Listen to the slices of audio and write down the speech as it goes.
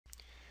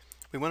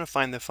We want to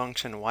find the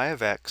function y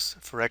of x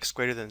for x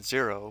greater than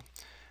 0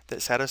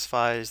 that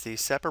satisfies the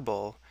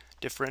separable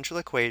differential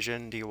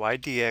equation dy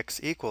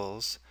dx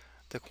equals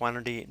the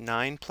quantity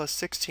 9 plus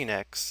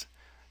 16x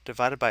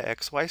divided by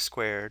xy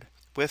squared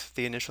with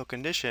the initial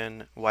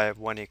condition y of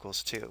 1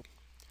 equals 2.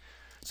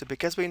 So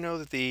because we know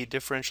that the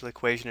differential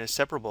equation is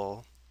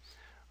separable,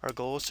 our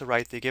goal is to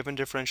write the given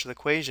differential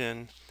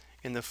equation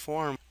in the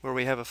form where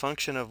we have a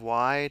function of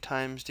y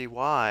times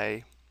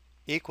dy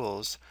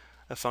equals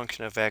a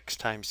function of x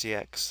times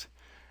dx.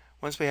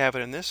 Once we have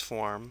it in this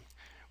form,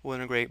 we'll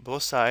integrate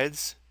both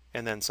sides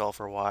and then solve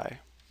for y.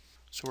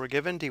 So we're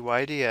given dy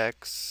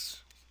dx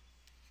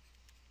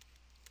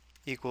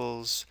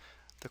equals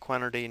the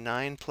quantity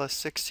 9 plus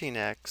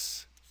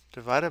 16x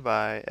divided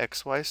by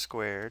xy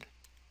squared.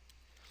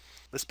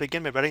 Let's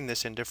begin by writing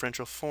this in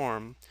differential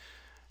form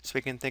so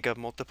we can think of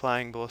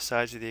multiplying both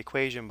sides of the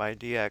equation by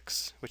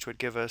dx, which would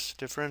give us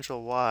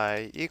differential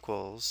y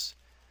equals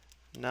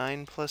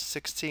 9 plus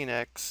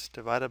 16x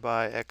divided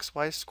by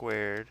xy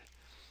squared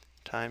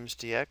times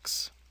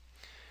dx.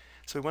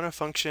 So we want a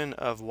function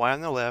of y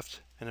on the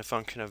left and a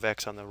function of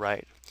x on the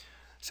right.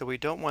 So we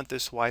don't want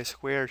this y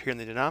squared here in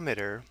the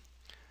denominator.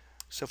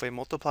 So if we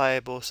multiply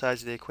both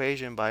sides of the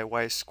equation by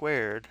y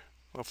squared,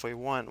 or if we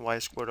want y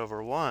squared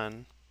over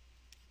 1,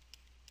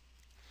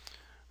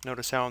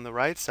 notice how on the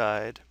right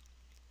side,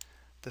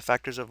 the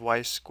factors of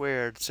y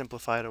squared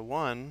simplify to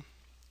 1.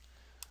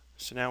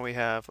 So now we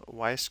have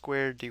y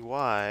squared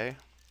dy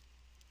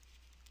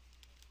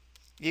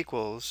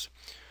equals,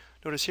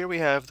 notice here we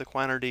have the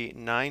quantity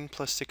 9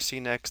 plus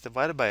 16x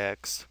divided by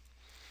x.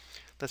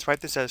 Let's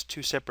write this as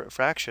two separate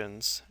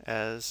fractions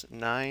as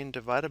 9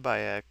 divided by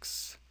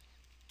x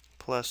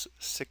plus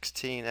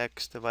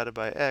 16x divided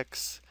by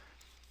x,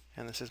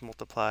 and this is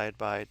multiplied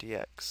by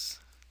dx.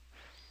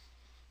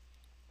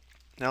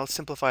 Now let's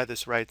simplify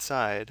this right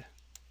side.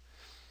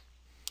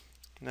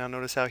 Now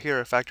notice how here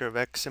a factor of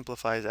x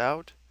simplifies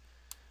out.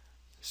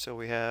 So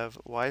we have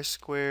y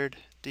squared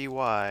dy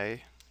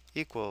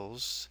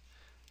equals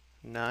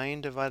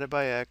 9 divided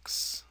by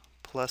x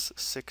plus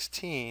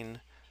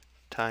 16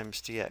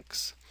 times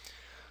dx.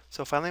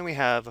 So finally we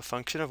have a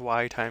function of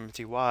y times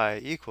dy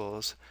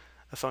equals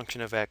a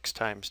function of x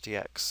times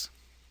dx.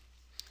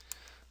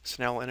 So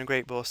now we'll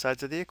integrate both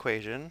sides of the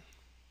equation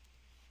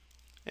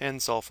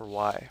and solve for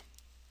y.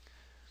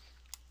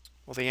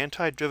 Well, the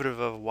antiderivative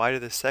of y to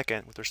the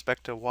second with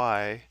respect to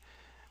y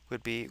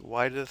would be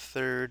y to the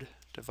third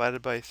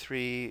divided by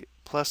 3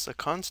 plus a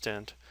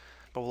constant,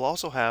 but we'll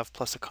also have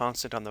plus a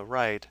constant on the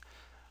right,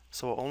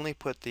 so we'll only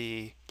put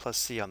the plus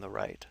c on the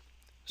right.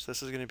 So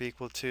this is going to be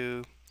equal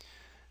to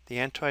the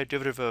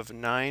antiderivative of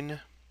 9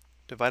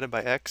 divided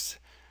by x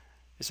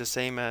is the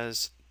same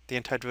as the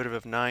antiderivative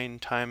of 9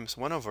 times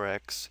 1 over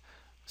x.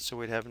 So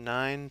we'd have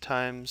 9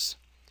 times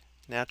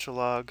natural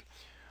log.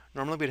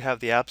 Normally we'd have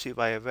the absolute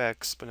value of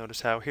x, but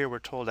notice how here we're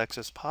told x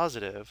is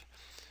positive.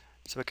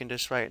 So we can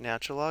just write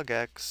natural log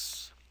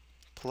x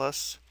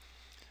plus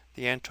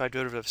the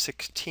antiderivative of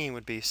 16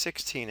 would be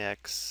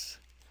 16x,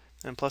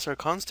 and plus our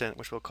constant,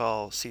 which we'll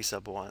call c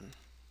sub 1.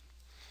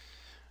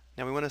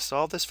 Now we want to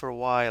solve this for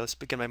y. Let's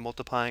begin by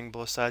multiplying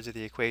both sides of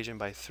the equation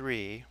by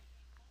 3.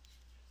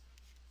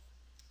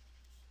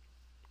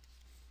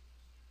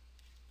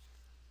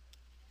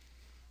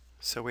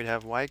 So we'd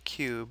have y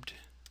cubed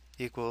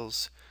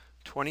equals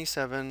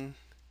 27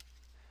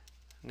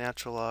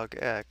 natural log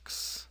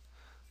x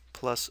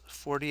plus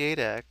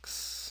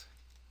 48x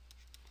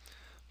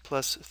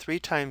plus 3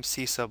 times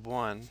c sub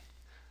 1.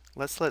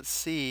 Let's let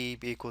c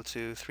be equal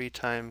to 3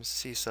 times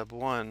c sub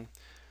 1,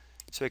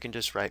 so we can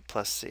just write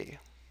plus c.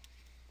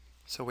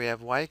 So we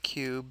have y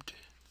cubed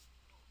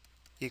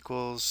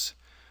equals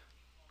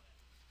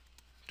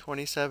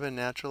 27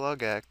 natural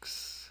log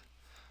x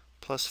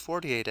plus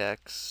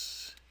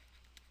 48x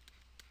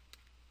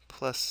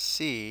plus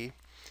c.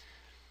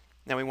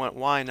 Now we want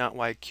y, not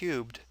y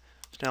cubed,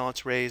 so now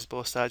let's raise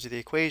both sides of the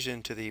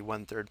equation to the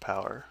 1/3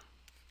 power.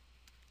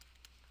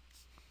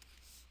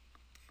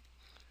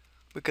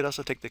 We could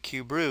also take the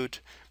cube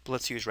root, but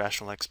let's use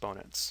rational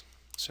exponents.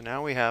 So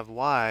now we have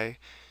y,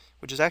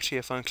 which is actually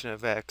a function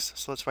of x,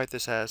 so let's write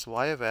this as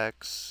y of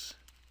x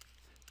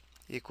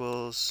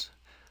equals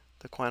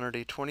the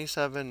quantity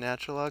 27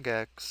 natural log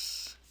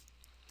x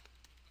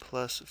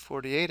plus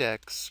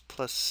 48x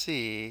plus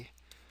c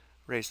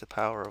raised to the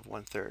power of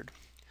 1/3.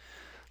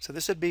 So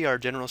this would be our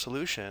general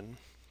solution,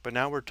 but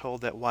now we're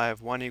told that y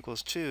of 1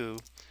 equals 2,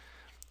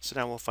 so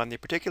now we'll find the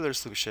particular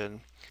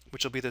solution,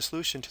 which will be the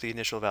solution to the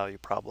initial value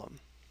problem.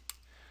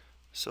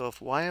 So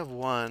if y of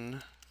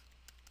 1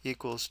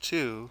 equals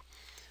 2,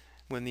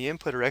 when the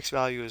input or x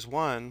value is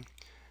 1,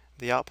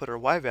 the output or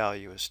y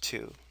value is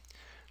 2.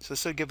 So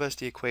this would give us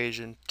the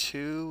equation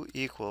 2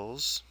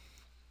 equals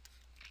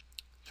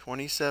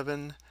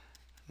 27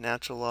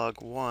 natural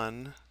log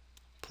 1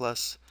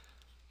 plus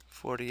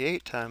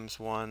 48 times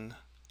 1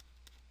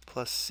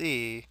 plus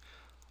c,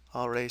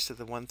 all raised to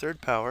the 1/3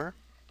 power.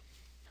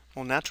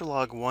 Well, natural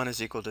log 1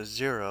 is equal to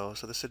 0,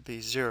 so this would be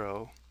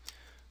 0.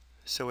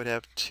 So we'd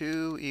have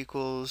 2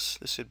 equals,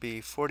 this would be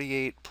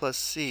 48 plus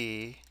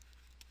c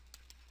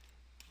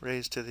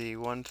raised to the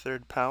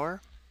 1/3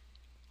 power.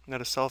 Now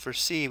to solve for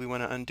c, we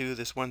want to undo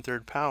this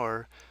 1/3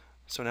 power,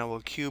 so now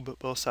we'll cube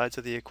both sides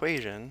of the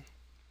equation.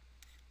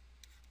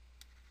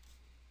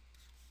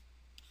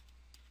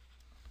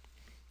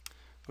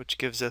 Which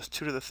gives us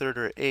 2 to the 3rd,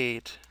 or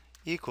 8,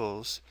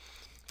 equals,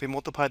 if we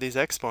multiply these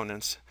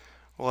exponents,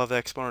 we'll have the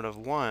exponent of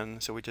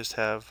 1, so we just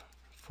have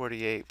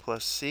 48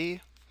 plus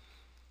c.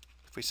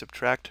 If we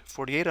subtract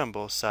 48 on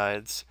both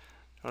sides,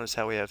 notice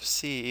how we have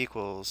c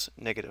equals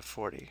negative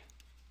 40.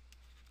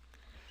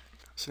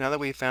 So now that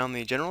we've found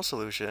the general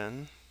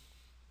solution,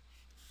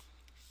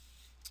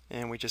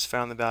 and we just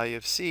found the value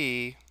of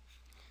c,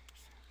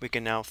 we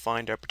can now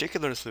find our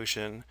particular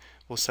solution.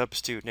 We'll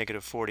substitute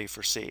negative 40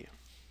 for c.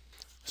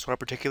 So our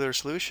particular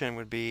solution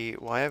would be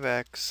y of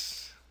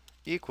x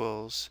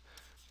equals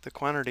the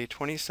quantity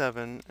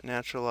 27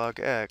 natural log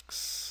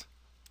x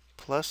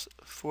plus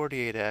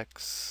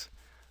 48x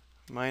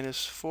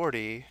minus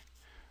 40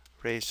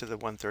 raised to the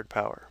 1/3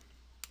 power.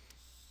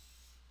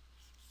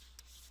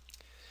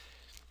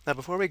 Now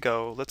before we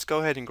go, let's go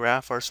ahead and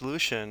graph our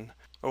solution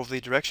over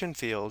the direction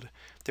field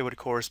that would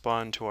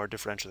correspond to our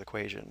differential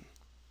equation.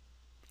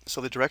 So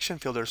the direction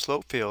field, or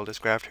slope field, is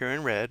graphed here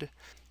in red.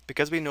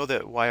 Because we know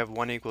that y of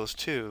 1 equals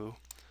 2,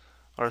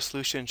 our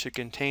solution should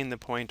contain the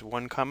point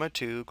 1,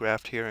 2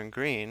 graphed here in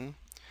green,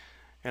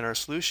 and our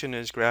solution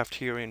is graphed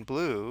here in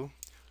blue.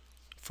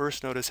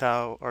 First, notice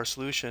how our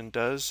solution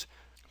does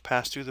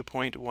pass through the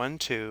point 1,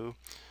 2,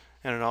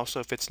 and it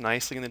also fits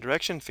nicely in the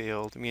direction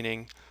field,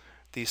 meaning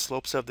the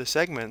slopes of the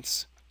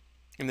segments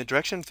in the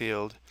direction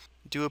field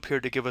do appear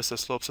to give us the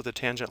slopes of the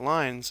tangent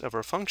lines of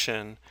our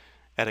function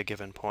at a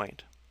given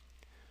point.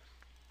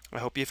 I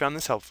hope you found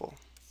this helpful.